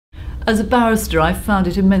As a barrister, I found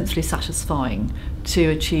it immensely satisfying to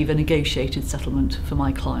achieve a negotiated settlement for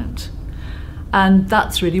my client. And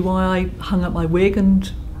that's really why I hung up my wig,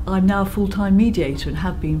 and I'm now a full-time mediator and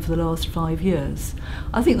have been for the last 5 years.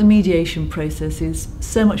 I think the mediation process is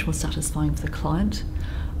so much more satisfying for the client,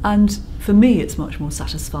 and for me it's much more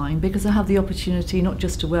satisfying because I have the opportunity not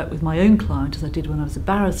just to work with my own client as I did when I was a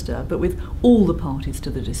barrister, but with all the parties to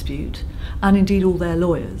the dispute and indeed all their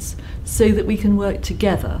lawyers, so that we can work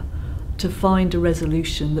together to find a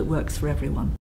resolution that works for everyone.